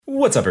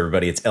What's up,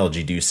 everybody? It's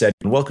LG Doucette,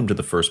 and welcome to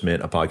The First Minute,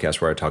 a podcast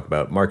where I talk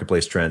about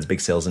marketplace trends, big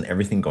sales, and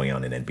everything going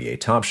on in NBA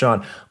Top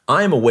Shot.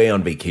 I'm away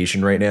on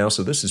vacation right now,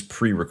 so this is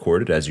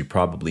pre-recorded, as you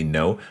probably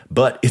know,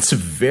 but it's a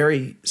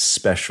very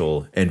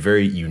special and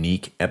very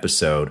unique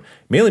episode,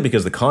 mainly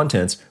because the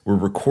contents were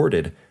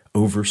recorded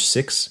over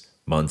 6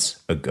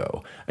 months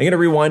ago. I'm going to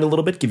rewind a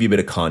little bit, give you a bit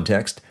of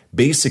context.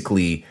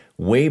 Basically,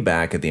 way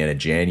back at the end of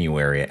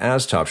January,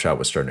 as Top Shot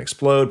was starting to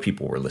explode,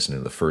 people were listening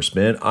to The First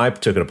Minute, I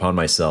took it upon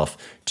myself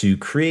to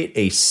create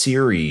a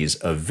series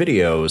of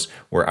videos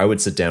where I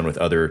would sit down with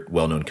other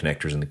well-known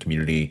connectors in the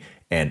community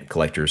and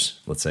collectors,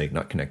 let's say,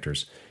 not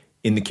connectors,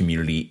 in the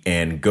community,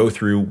 and go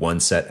through one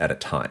set at a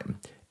time.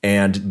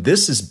 And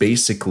this is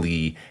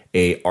basically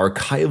a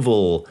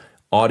archival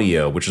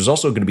audio, which is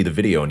also going to be the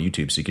video on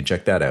YouTube, so you can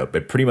check that out,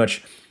 but pretty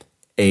much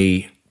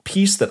a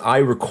piece that I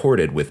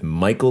recorded with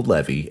Michael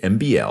Levy,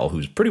 MBL,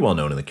 who's pretty well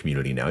known in the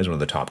community now. He's one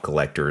of the top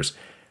collectors.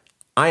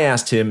 I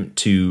asked him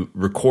to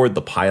record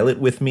the pilot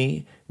with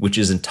me, which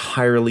is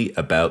entirely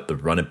about the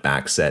Run It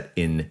Back set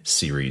in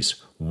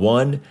Series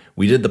 1.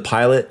 We did the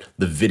pilot,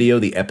 the video,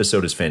 the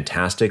episode is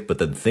fantastic, but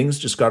then things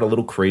just got a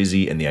little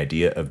crazy, and the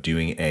idea of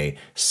doing a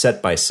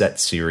set-by-set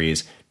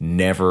series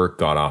never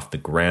got off the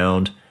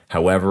ground.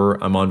 However,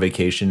 I'm on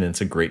vacation and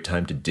it's a great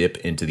time to dip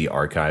into the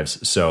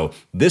archives. So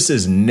this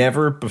is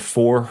never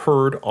before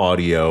heard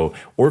audio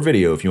or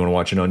video, if you want to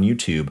watch it on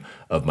YouTube,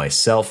 of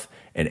myself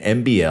and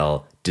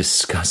MBL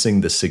discussing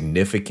the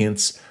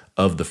significance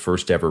of the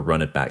first ever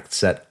Run It Back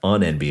set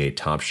on NBA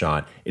Top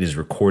Shot. It is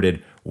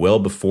recorded well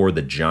before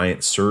the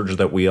giant surge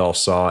that we all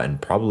saw and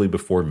probably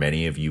before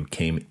many of you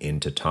came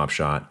into Top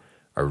Shot.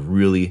 I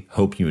really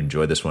hope you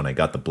enjoy this one. I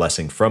got the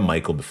blessing from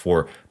Michael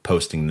before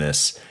posting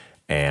this,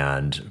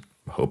 and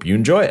hope you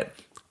enjoy it.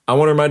 I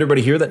want to remind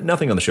everybody here that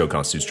nothing on the show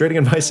constitutes trading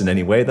advice in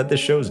any way, that this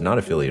show is not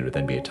affiliated with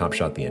NBA Top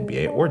Shot, the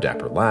NBA, or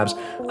Dapper Labs.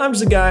 I'm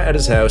just a guy at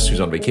his house who's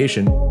on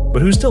vacation,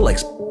 but who still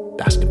likes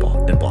basketball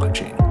and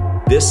blockchain.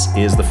 This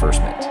is The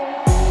First Minute.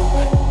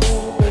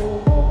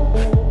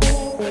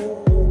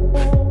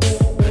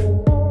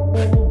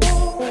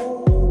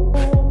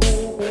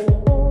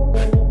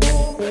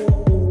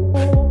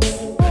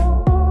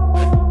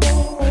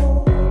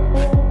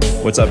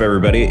 What's up,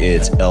 everybody?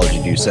 It's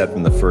LG Doucette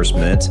from The First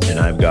Minute, and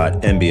I've got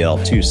MBL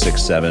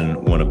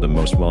 267, one of the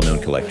most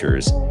well-known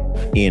collectors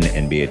in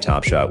NBA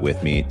Top Shot,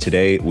 with me.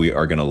 Today, we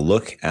are going to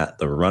look at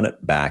the Run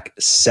It Back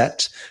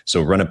set.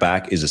 So Run It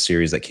Back is a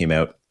series that came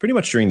out pretty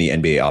much during the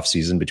NBA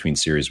offseason between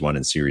Series 1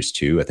 and Series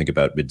 2, I think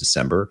about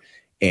mid-December.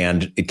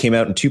 And it came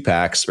out in two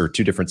packs, or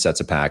two different sets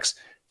of packs.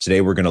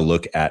 Today, we're going to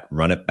look at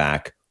Run It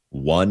Back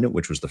 1,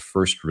 which was the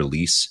first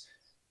release.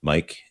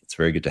 Mike, it's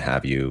very good to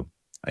have you.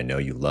 I know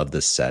you love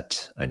this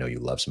set. I know you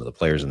love some of the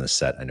players in this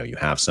set. I know you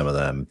have some of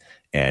them,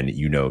 and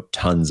you know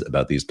tons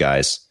about these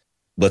guys.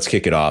 Let's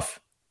kick it off.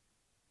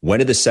 When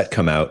did this set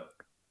come out,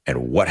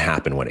 and what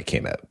happened when it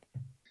came out?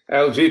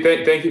 LG,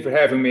 thank you for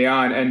having me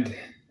on. And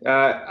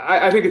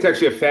I think it's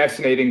actually a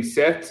fascinating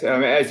set.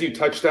 As you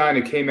touched on,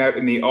 it came out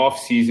in the off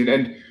season.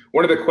 And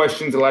one of the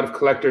questions a lot of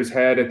collectors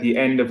had at the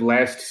end of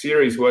last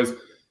series was,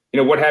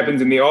 what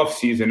happens in the off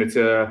season? It's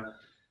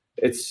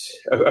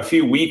a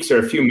few weeks or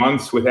a few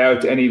months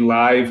without any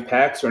live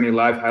packs or any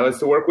live highlights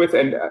to work with.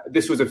 And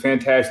this was a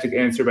fantastic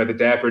answer by the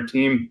Dapper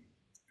team.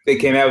 They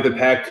came out with a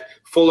pack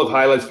full of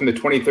highlights from the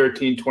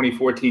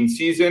 2013-2014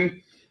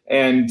 season.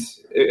 And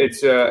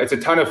it's a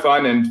ton of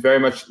fun, and very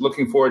much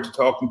looking forward to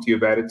talking to you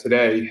about it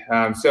today.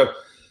 So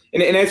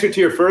in answer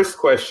to your first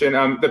question,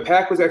 the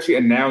pack was actually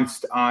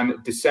announced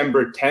on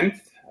December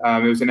 10th.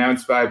 It was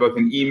announced by both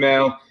an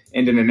email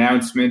and an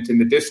announcement in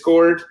the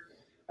Discord.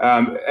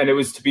 And it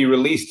was to be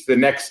released the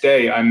next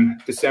day on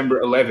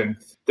December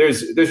 11th.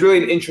 There's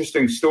really an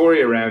interesting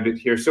story around it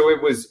here. So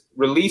it was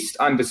released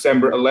on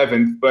December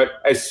 11th, but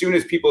as soon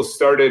as people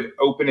started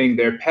opening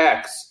their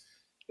packs,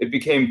 it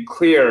became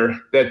clear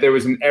that there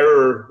was an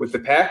error with the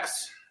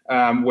packs,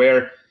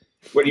 where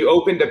when you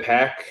opened a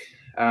pack,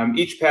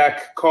 each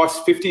pack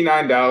cost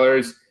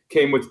 $59,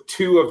 came with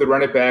 2 of the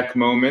Run It Back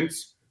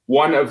moments,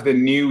 1 of the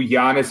new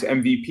Giannis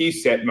MVP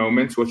set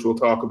moments, which we'll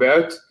talk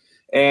about,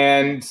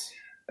 and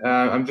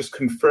I'm just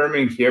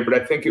confirming here, but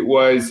I think it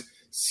was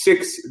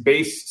 6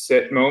 base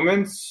set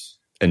moments.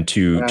 And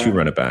two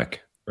Run It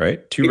Back,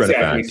 right? 2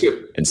 exactly. Run It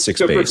Back and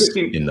 6 base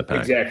in the pack.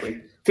 Exactly.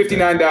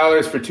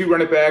 $59 for 2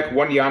 Run It Back,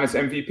 1 Giannis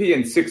MVP,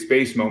 and 6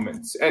 base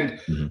moments.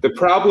 And the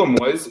problem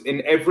was,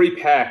 in every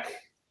pack,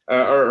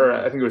 or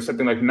I think it was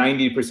something like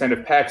 90%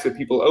 of packs that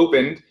people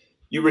opened,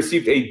 you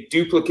received a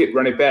duplicate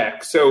Run It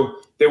Back. So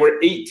there were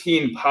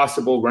 18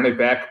 possible Run It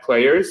Back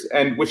players,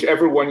 and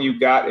whichever one you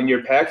got in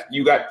your pack,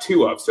 you got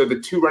 2 of. So the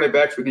 2 Run It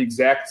Backs were the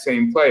exact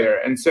same player.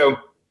 And so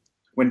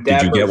when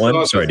Dapper, did you get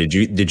one? Sorry, did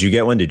you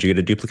get one? Did you get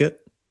a duplicate?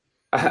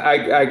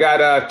 I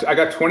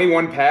got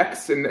 21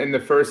 packs in the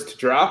first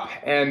drop,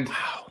 and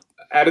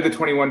out of the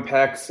 21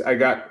 packs, I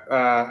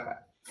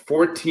got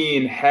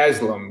 14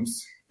 Haslams.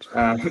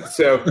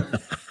 So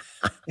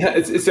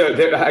So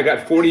I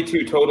got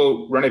 42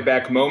 total running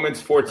back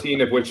moments,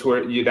 14 of which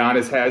were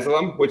Udonis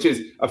Haslem, which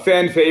is a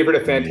fan favorite,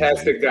 a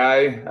fantastic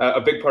guy, a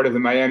big part of the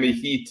Miami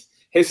Heat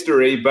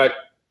history, but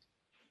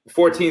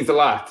 14 is a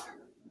lot.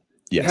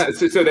 Yes.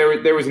 So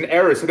there was an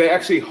error. So they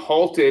actually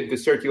halted the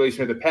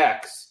circulation of the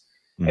packs.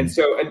 Mm-hmm. And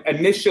so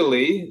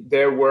initially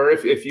there were,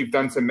 if you've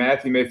done some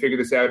math, you may figure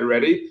this out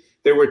already,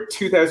 there were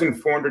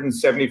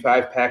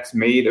 2,475 packs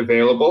made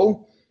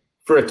available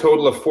for a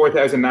total of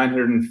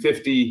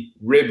 4,950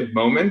 rib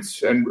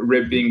moments, and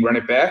rib being run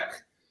it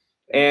back.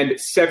 And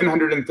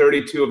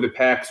 732 of the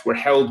packs were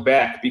held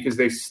back because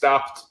they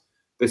stopped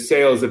the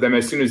sales of them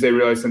as soon as they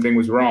realized something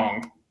was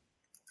wrong.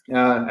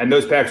 And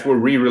those packs were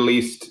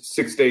re-released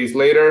 6 days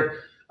later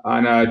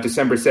on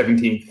December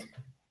 17th.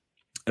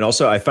 And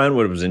also, I found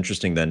what was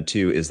interesting then,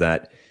 too, is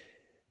that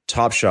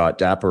Top Shot,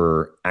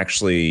 Dapper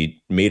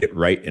actually made it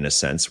right in a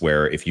sense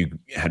where if you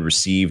had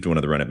received one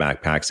of the run it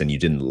back packs and you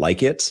didn't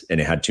like it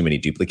and it had too many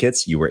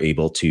duplicates, you were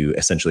able to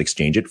essentially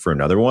exchange it for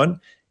another one.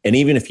 And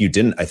even if you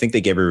didn't, I think they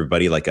gave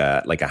everybody like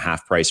a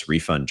half price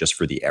refund just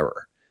for the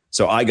error.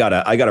 So I got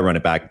a run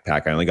it back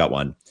pack. I only got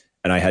one,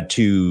 and I had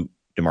two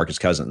DeMarcus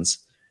Cousins,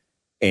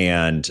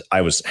 and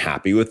I was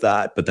happy with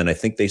that. But then I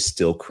think they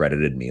still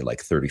credited me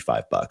like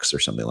 $35 or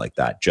something like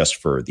that just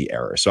for the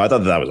error. So I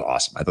thought that was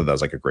awesome. I thought that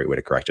was like a great way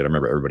to correct it. I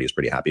remember everybody was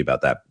pretty happy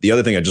about that. The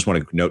other thing I just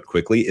want to note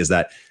quickly is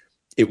that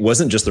it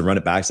wasn't just the run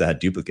it backs that had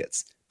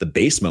duplicates. The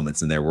base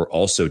moments in there were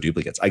also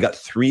duplicates. I got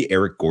 3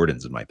 Eric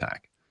Gordons in my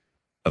pack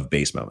of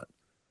base moment.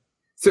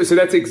 So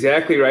that's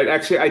exactly right.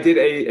 Actually, I did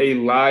a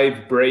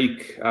live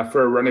break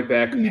for a run it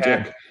back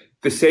pack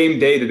the same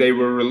day that they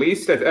were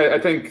released. I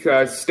think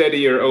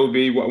Steady or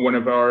Obi, one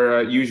of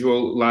our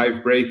usual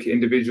live break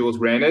individuals,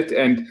 ran it.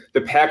 And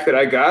the pack that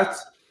I got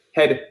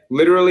had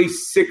literally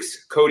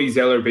 6 Cody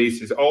Zeller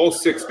bases. All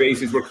 6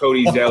 bases were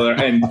Cody Zeller.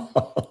 And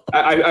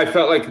I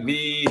felt like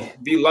the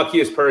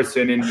luckiest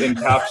person in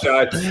Top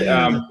Shot.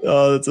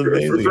 Oh, that's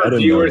amazing. For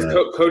viewers,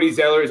 Cody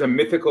Zeller is a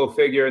mythical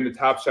figure in the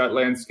Top Shot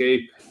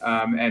landscape.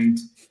 And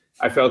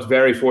I felt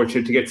very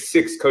fortunate to get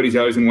 6 Cody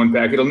Zellers in one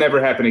pack. It'll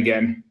never happen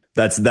again.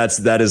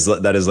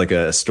 That is like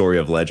a story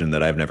of legend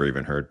that I've never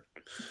even heard.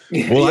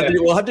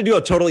 We'll have to do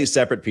a totally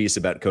separate piece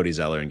about Cody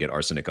Zeller and get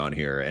Arsenic on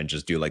here and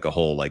just do like a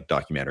whole like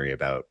documentary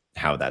about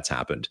how that's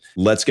happened.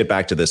 Let's get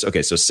back to this.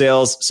 Okay, so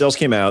sales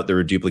came out, there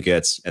were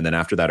duplicates, and then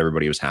after that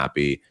everybody was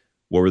happy.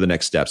 What were the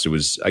next steps? It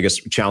was, I guess,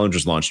 Challenge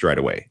was launched right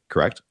away,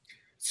 correct?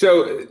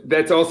 So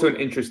that's also an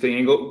interesting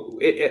angle.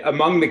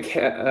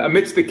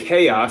 Amidst the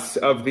chaos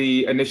of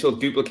the initial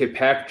duplicate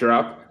pack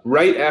drop,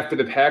 right after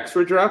the packs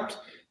were dropped,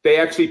 they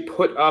actually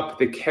put up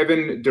the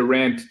Kevin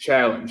Durant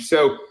challenge.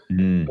 So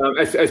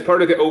as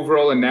part of the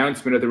overall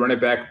announcement of the run it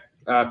back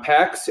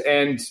packs,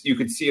 and you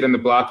could see it on the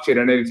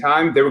blockchain at any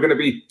time, there were going to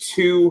be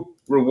 2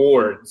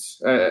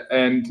 rewards.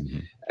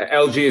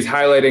 LG is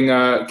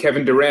highlighting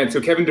Kevin Durant.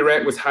 So Kevin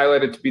Durant was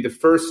highlighted to be the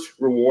first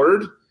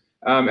reward.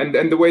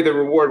 And the way the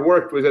reward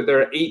worked was that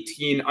there are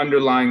 18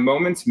 underlying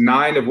moments,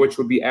 9 of which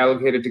would be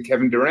allocated to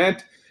Kevin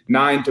Durant,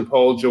 9 to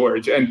Paul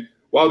George. And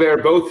while they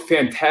are both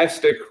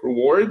fantastic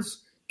rewards,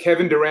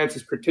 Kevin Durant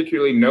is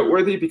particularly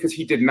noteworthy because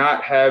he did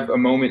not have a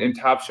moment in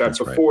Top Shot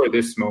before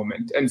this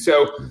moment. And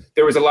so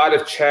there was a lot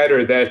of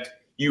chatter that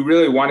you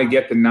really want to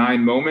get the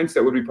 9 moments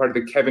that would be part of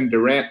the Kevin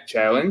Durant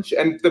challenge.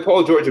 And the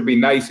Paul George would be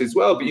nice as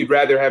well, but you'd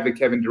rather have the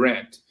Kevin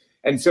Durant.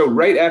 And so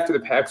right after the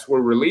packs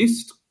were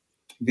released,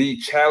 the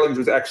challenge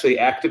was actually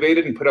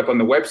activated and put up on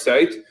the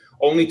website,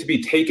 only to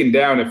be taken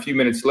down a few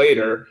minutes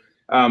later.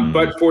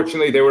 But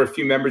fortunately, there were a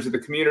few members of the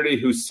community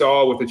who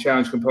saw what the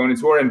challenge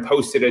components were and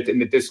posted it in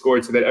the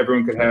Discord so that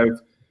everyone could have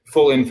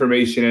full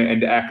information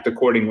and act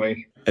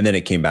accordingly. And then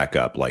it came back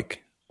up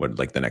like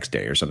the next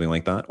day or something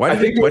like that. Why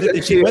did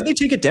they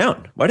take it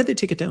down? Why did they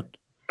take it down?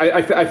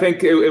 I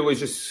think it was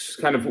just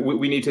kind of,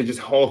 we need to just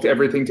halt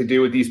everything to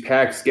do with these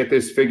packs, get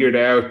this figured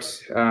out.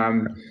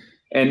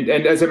 And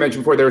as I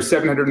mentioned before, there were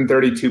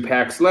 732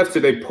 packs left. So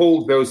they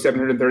pulled those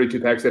 732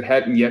 packs that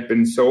hadn't yet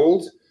been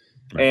sold.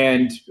 Right.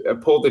 And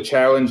pulled the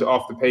challenge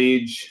off the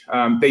page.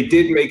 They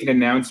did make an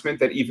announcement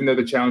that even though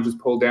the challenge was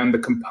pulled down, the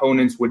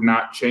components would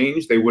not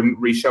change. They wouldn't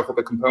reshuffle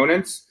the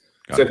components.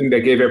 So I think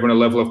that gave everyone a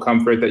level of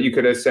comfort that you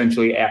could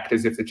essentially act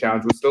as if the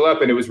challenge was still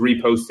up, and it was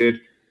reposted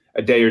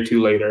a day or 2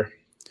 later.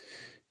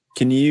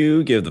 Can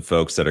you give the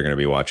folks that are going to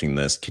be watching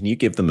this, can you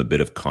give them a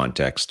bit of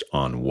context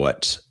on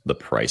what the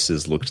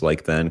prices looked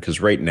like then? Because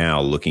right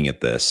now, looking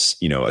at this,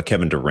 a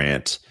Kevin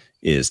Durant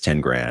is 10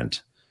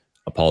 grand,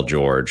 a Paul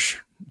George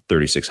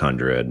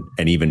 3,600,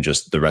 and even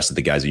just the rest of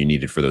the guys that you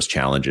needed for those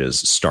challenges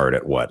start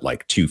at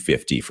like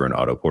 $250 for an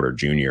Otto Porter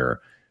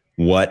Jr.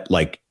 What,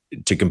 like,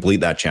 to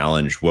complete that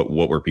challenge, what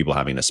were people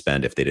having to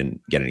spend if they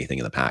didn't get anything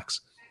in the packs?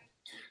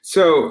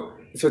 So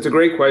it's a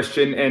great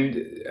question. And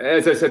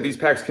as I said, these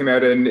packs came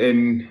out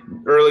in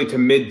early to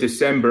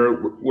mid-December,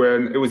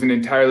 where it was an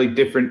entirely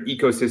different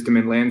ecosystem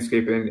and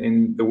landscape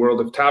in the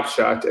world of Top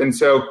Shot. And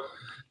so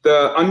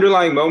the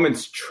underlying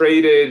moments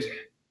traded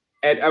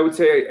at, I would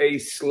say, a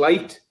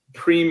slight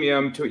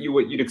premium to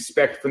what you'd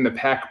expect from the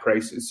pack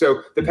prices.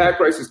 So the pack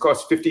prices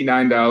cost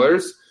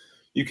 $59.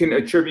 you can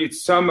attribute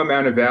some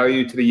amount of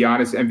value to the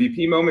Giannis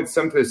MVP moments,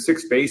 some to the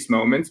 6 base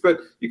moments, but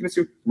you can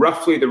assume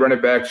roughly the run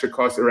it back should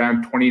cost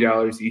around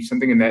 $20 each,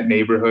 something in that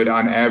neighborhood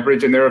on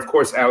average. And there are, of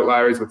course,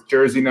 outliers with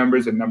jersey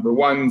numbers and number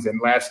ones and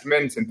last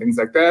mints and things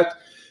like that.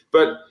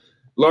 But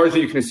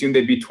largely, you can assume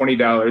they'd be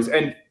 $20.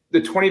 And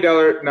the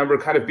 $20 number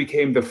kind of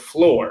became the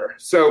floor.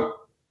 So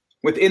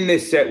within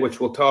this set, which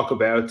we'll talk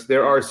about,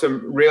 there are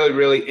some really,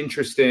 really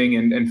interesting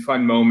and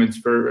fun moments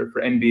for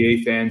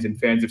NBA fans and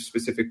fans of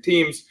specific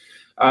teams.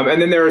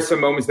 And then there are some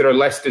moments that are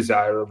less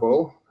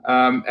desirable.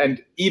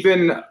 And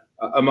even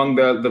among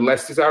the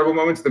less desirable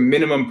moments, the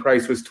minimum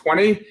price was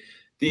 20.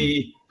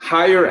 The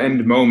higher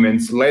end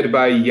moments led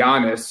by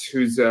Giannis,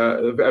 who's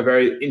a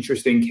very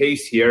interesting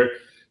case here,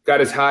 got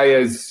as high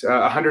as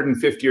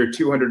 $150 or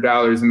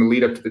 $200 in the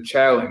lead up to the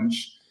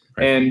challenge.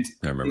 Right. And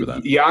I remember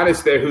that.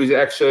 Giannis there, who's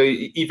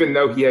actually, even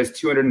though he has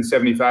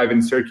 275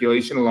 in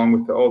circulation, along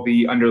with all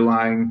the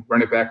underlying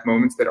run it back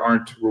moments that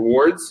aren't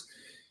rewards,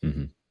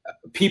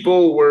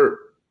 people were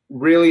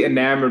really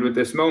enamored with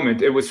this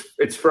moment.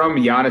 It's from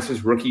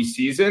Giannis's rookie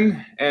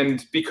season.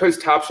 And because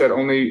Top Shot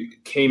only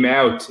came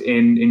out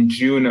in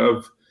June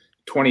of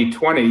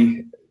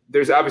 2020,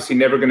 there's obviously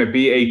never going to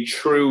be a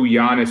true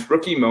Giannis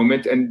rookie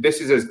moment, and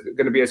this is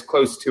going to be as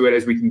close to it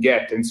as we can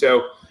get. And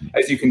so,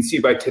 as you can see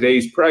by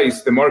today's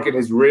price, the market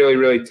has really,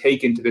 really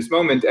taken to this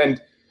moment. And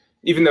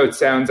even though it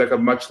sounds like a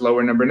much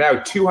lower number now,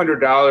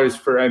 $200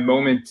 for a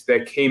moment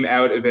that came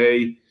out of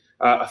a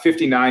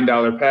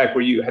 $59 pack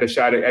where you had a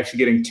shot at actually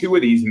getting 2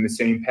 of these in the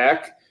same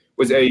pack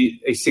was a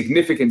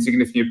significant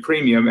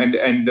premium.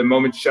 And the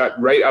moment shot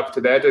right up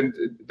to that, and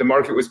the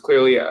market was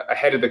clearly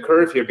ahead of the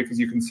curve here because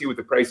you can see what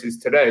the price is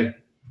today.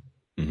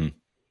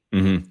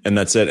 And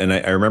that's it. And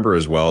I remember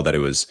as well that it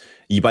was,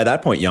 by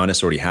that point,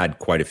 Giannis already had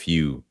quite a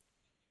few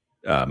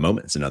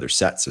moments in other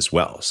sets as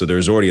well. So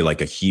there's already like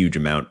a huge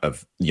amount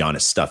of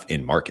Giannis stuff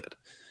in market.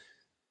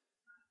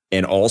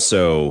 And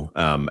also,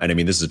 and I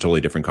mean, this is a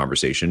totally different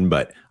conversation,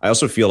 but I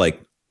also feel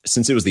like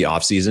since it was the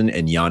off season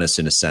and Giannis,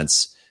 in a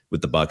sense,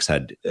 with the Bucks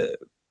had,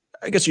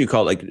 I guess you could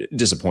call it like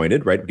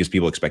disappointed, right? Because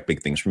people expect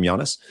big things from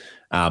Giannis.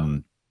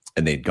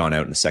 And they'd gone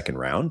out in the second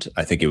round.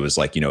 I think it was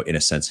like, in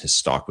a sense, his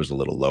stock was a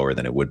little lower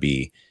than it would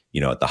be,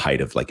 at the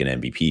height of like an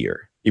MVP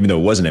year. Even though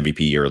it was an MVP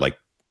year, like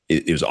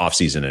it was off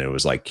season and it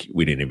was like,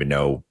 we didn't even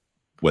know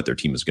what their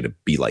team was going to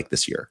be like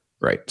this year.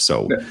 Right.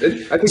 So I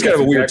think it's kind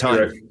of a weird time.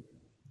 Right.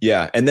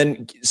 Yeah. And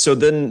then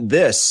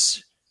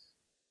this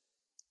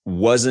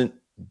wasn't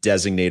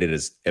designated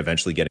as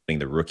eventually getting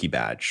the rookie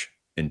badge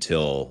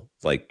until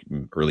like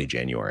early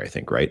January, I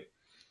think. Right.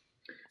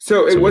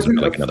 So it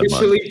wasn't like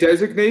officially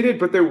designated,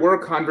 but there were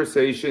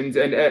conversations.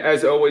 And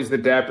as always, the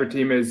Dapper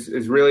team is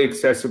really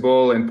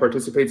accessible and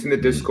participates in the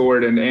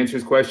Discord and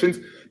answers questions.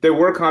 There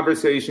were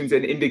conversations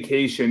and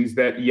indications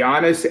that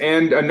Giannis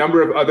and a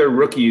number of other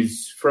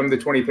rookies from the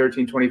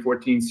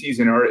 2013-2014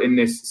 season are in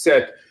this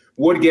set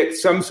would get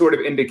some sort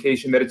of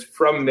indication that it's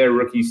from their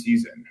rookie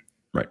season.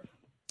 Right.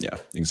 Yeah,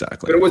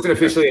 exactly. But it wasn't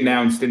officially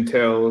announced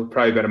until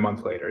probably about a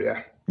month later.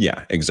 Yeah.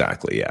 Yeah,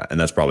 exactly. Yeah. And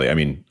that's probably, I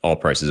mean, all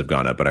prices have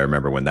gone up, but I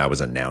remember when that was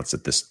announced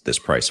that this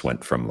price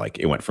went from like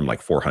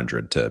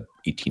 400 to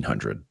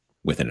 1,800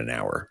 within an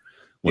hour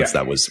once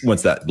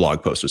that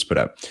blog post was put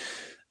out.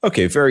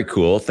 Okay, very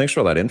cool. Thanks for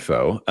all that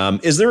info. Are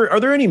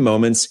there any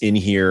moments in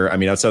here? I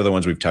mean, outside of the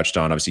ones we've touched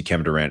on, obviously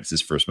Kevin Durant, it's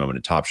his first moment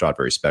in Top Shot,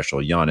 very special.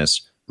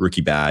 Giannis,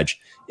 rookie badge.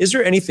 Is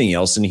there anything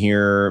else in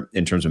here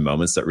in terms of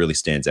moments that really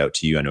stands out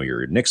to you? I know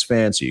you're a Knicks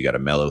fan, so you got a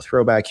mellow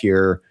throwback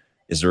here.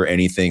 Is there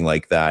anything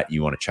like that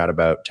you want to chat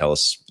about? Tell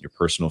us your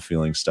personal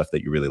feelings, stuff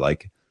that you really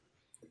like.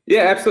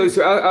 Yeah, absolutely.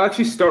 So I'll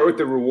actually start with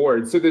the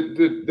rewards. So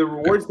the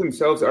rewards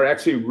themselves are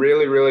actually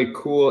really, really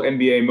cool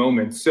NBA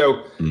moments.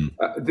 So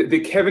the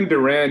Kevin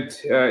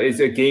Durant is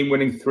a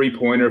game-winning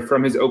three-pointer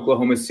from his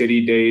Oklahoma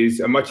City days,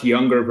 a much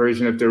younger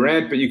version of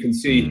Durant, but you can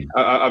see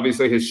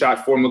obviously his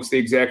shot form looks the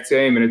exact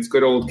same, and it's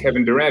good old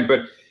Kevin Durant,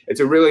 but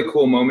it's a really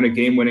cool moment, a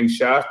game-winning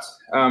shot.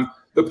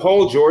 The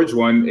Paul George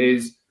one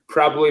is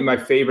probably my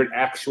favorite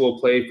actual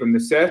play from the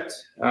set.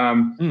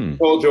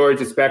 Paul George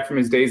is back from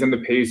his days on the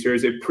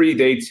Pacers. It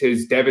predates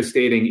his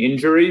devastating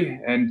injury,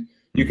 and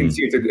you can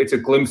see it's a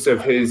glimpse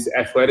of his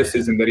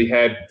athleticism that he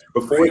had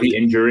before the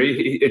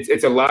injury.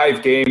 It's a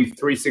live game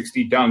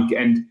 360 dunk,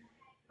 and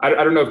I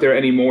don't know if there are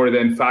any more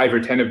than 5 or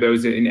 10 of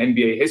those in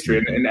NBA history,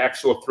 an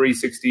actual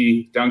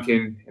 360 dunk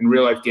in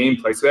real life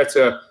gameplay. So that's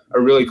a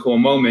really cool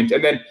moment.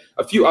 And then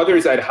a few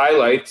others I'd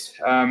highlight.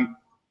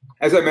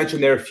 As I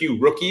mentioned, there are a few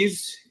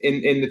rookies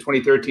in the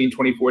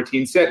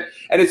 2013-2014 set,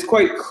 and it's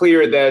quite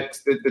clear that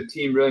the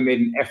team really made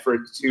an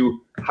effort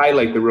to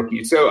highlight the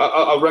rookies. So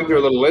I'll run through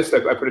a little list. I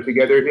put it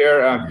together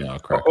here.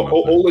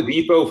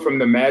 Oladipo from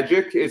the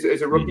Magic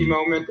is a rookie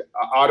moment.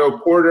 Otto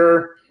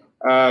Porter,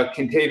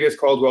 Kentavious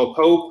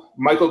Caldwell-Pope,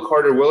 Michael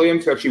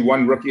Carter-Williams, who actually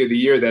won Rookie of the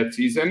Year that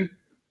season,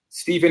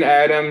 Steven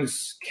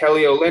Adams,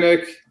 Kelly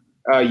Olynyk,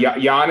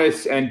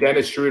 Giannis, and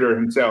Dennis Schroeder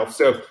himself.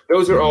 So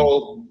those are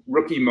all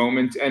rookie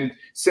moments. And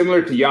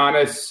similar to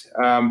Giannis,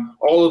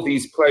 all of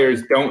these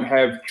players don't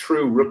have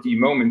true rookie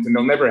moments, and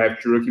they'll never have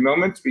true rookie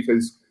moments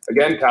because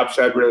again, Top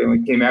Shot really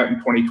only came out in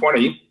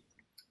 2020.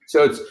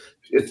 So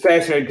it's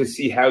fascinating to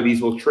see how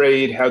these will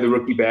trade, how the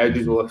rookie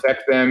badges will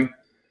affect them.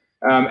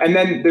 And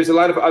then there's a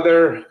lot of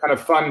other kind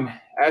of fun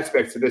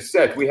aspects to this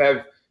set. We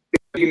have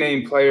big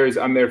name players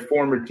on their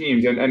former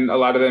teams, and a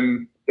lot of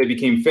them, they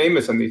became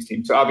famous on these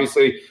teams. So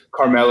obviously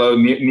Carmelo,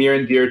 near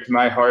and dear to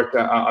my heart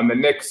on the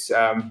Knicks.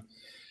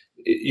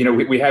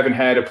 We haven't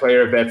had a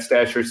player of that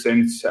stature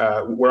since.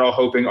 We're all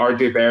hoping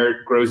RJ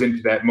Barrett grows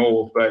into that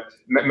mold, but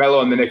Melo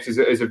on the Knicks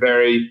is a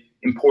very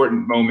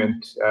important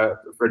moment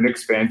for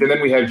Knicks fans. And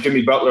then we have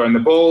Jimmy Butler on the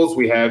Bulls.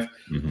 We have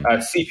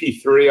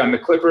CP3 on the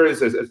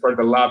Clippers as part of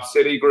the Lob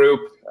City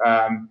group.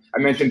 I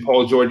mentioned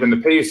Paul George on the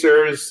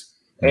Pacers.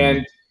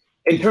 And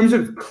in terms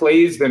of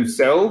plays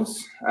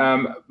themselves,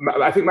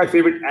 I think my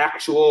favorite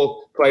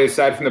actual play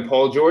aside from the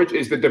Paul George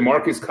is the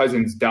DeMarcus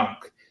Cousins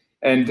dunk.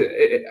 And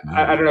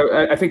I don't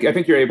know. I think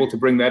you're able to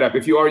bring that up.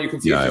 If you are, you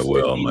can see it's just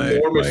an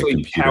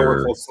enormously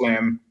powerful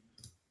slam.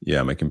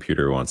 Yeah, my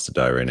computer wants to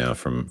die right now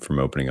from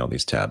opening all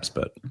these tabs,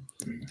 but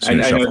I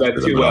know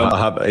that too well.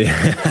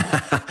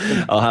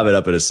 I'll have it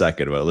up in a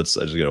second. Well, I just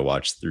got to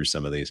watch through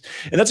some of these.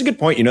 And that's a good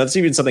point. That's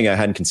even something I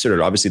hadn't considered.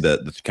 Obviously,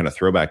 the kind of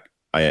throwback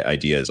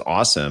idea is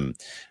awesome,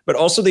 but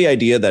also the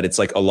idea that it's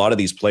like a lot of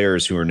these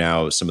players who are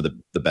now some of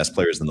the best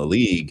players in the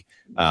league,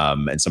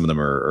 and some of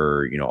them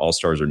are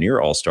all-stars or near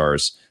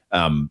all-stars,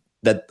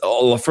 that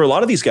for a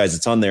lot of these guys,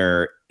 it's on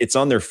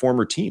their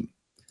former team.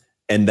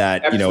 And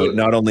that, Absolutely.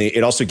 Not only,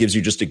 it also gives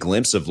you just a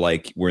glimpse of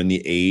like, we're in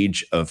the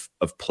age of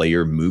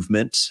player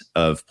movement,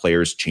 of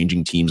players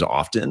changing teams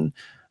often.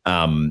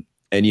 And,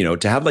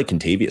 to have like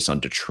Contavious on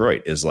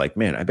Detroit is like,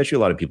 man, I bet you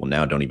a lot of people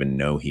now don't even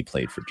know he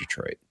played for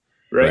Detroit.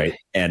 Right.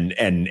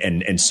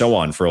 And so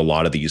on for a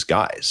lot of these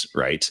guys.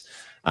 Right.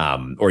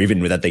 Or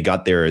even that they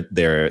got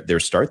their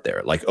start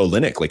there, like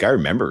Olynyk. Like I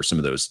remember some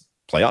of those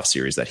playoff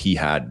series that he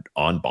had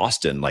on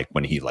Boston, like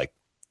when he like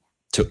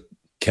took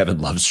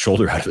Kevin Love's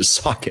shoulder out of his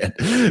socket.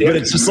 Yeah. But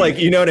it's just like,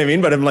 you know what I mean?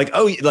 But I'm like,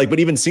 but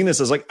even seeing this,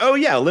 I was like, oh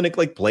yeah, Olynyk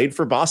like played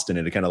for Boston,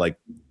 and it kind of like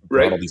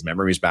brought all these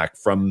memories back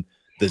from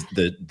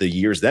the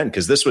years then.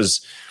 Cause this was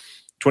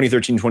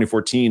 2013,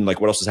 2014. Like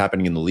what else was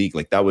happening in the league?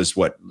 Like that was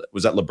that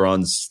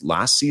LeBron's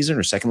last season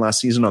or second last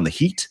season on the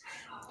Heat,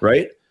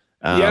 right?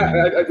 So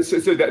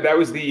that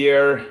was the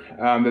year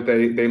that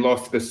they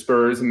lost to the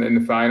Spurs in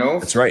the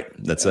finals. That's right.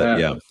 That's it.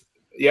 Yeah.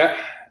 Yeah.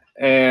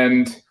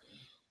 And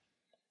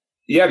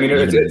yeah, I mean,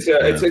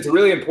 it's a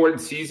really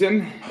important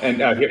season. And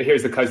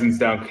here's the Cousins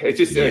dunk. It's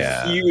just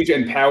a huge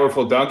and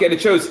powerful dunk. And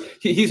it shows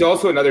he's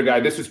also another guy.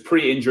 This was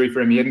pre-injury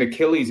for him. He had an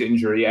Achilles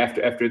injury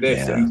after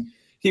this. Yeah. And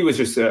he was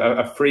just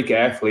a freak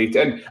athlete.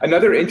 And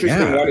another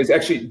interesting one is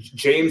actually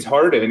James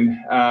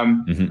Harden.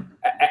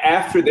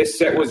 After this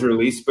set was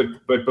released,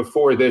 but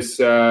before this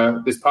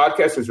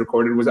podcast was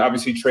recorded, was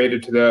obviously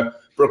traded to the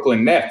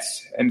Brooklyn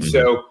Nets. And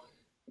so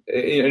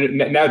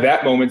now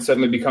that moment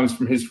suddenly becomes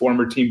from his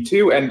former team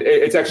too. And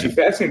it's actually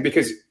fascinating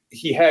because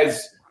he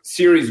has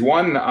series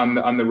 1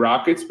 on the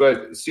Rockets,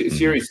 but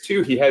series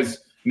 2, he has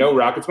no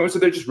Rockets moments. So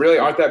there just really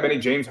aren't that many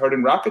James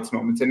Harden Rockets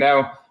moments. And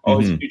now all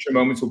his future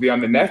moments will be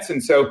on the Nets.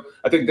 And so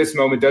I think this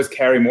moment does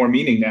carry more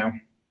meaning now.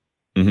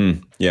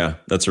 Yeah,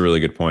 that's a really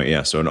good point.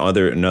 Yeah. So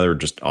another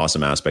just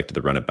awesome aspect of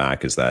the run it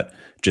back is that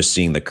just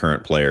seeing the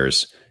current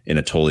players in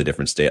a totally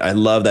different state. I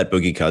love that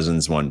Boogie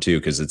Cousins one too,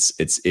 because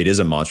it is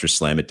a monstrous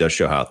slam. It does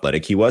show how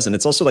athletic he was. And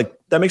it's also like,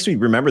 that makes me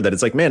remember that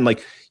it's like, man,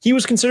 like he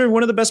was considered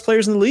one of the best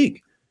players in the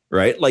league,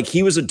 right? Like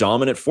he was a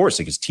dominant force,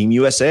 like his Team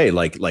USA,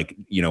 like,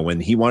 when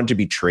he wanted to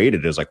be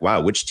traded, it was like,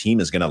 wow, which team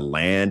is going to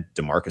land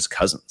DeMarcus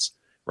Cousins,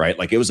 right?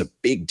 Like it was a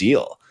big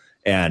deal.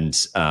 And,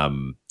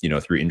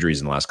 through injuries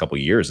in the last couple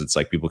of years, it's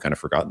like people kind of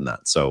forgotten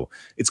that. So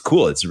it's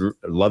cool.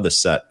 I love this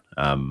set.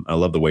 I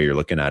love the way you're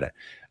looking at it.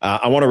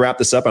 I want to wrap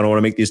this up. I don't want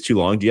to make these too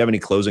long. Do you have any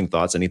closing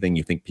thoughts? Anything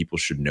you think people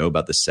should know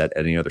about the set?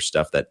 Any other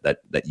stuff that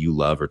you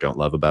love or don't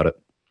love about it?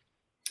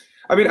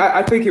 I mean,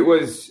 I think it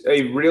was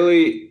a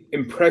really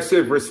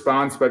impressive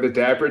response by the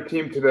Dapper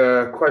team to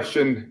the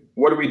question,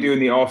 what do we do in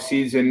the off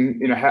season?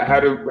 How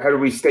do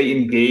we stay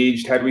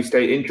engaged? How do we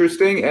stay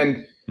interesting?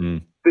 And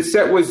the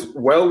set was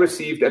well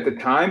received at the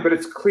time, but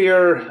it's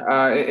clear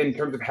in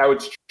terms of how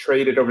it's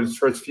traded over the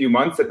first few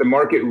months that the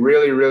market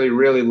really, really,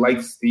 really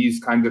likes these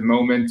kinds of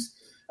moments.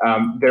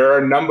 There are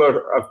a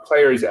number of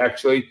players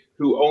actually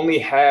who only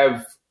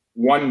have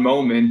one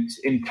moment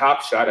in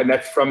Top Shot, and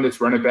that's from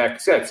this run it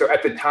back set. So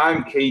at the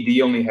time,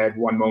 KD only had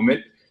one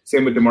moment.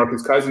 Same with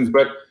DeMarcus Cousins,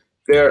 but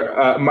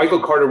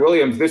Michael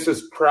Carter-Williams, this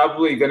is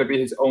probably going to be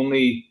his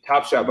only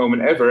Top Shot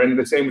moment ever, and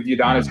the same with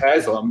Udonis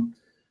Haslem.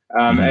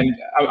 And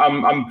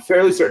I'm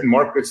fairly certain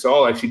Marc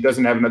Gasol actually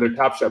doesn't have another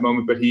Top Shot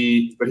moment, but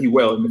he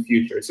will in the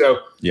future.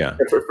 So yeah,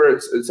 for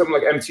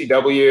someone like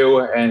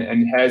MCW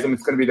and Haslam,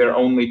 it's going to be their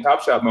only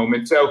Top Shot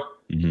moment. So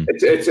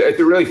it's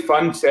a really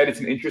fun set. It's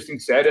an interesting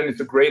set, and it's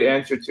a great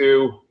answer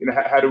to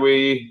how do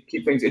we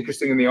keep things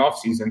interesting in the off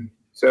season.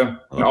 So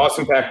an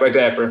awesome pack by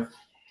Dapper.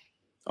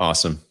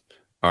 Awesome.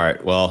 All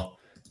right. Well,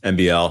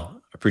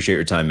 MBL, appreciate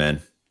your time,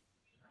 man.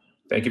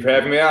 Thank you for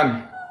having me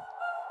on.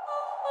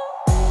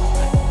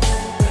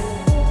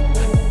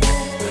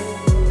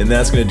 And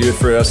that's going to do it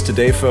for us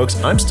today,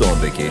 folks. I'm still on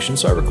vacation,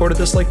 so I recorded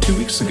this like 2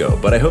 weeks ago.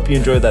 But I hope you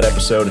enjoyed that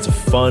episode. It's a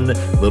fun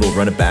little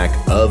run it back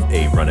of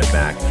a run it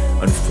back.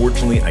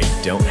 Unfortunately, I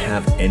don't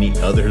have any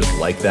others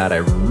like that. I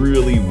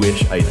really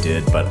wish I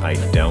did, but I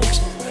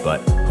don't.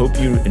 But hope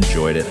you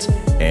enjoyed it.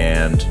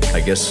 And I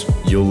guess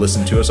you'll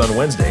listen to us on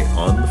Wednesday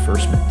on the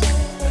First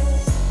Mint.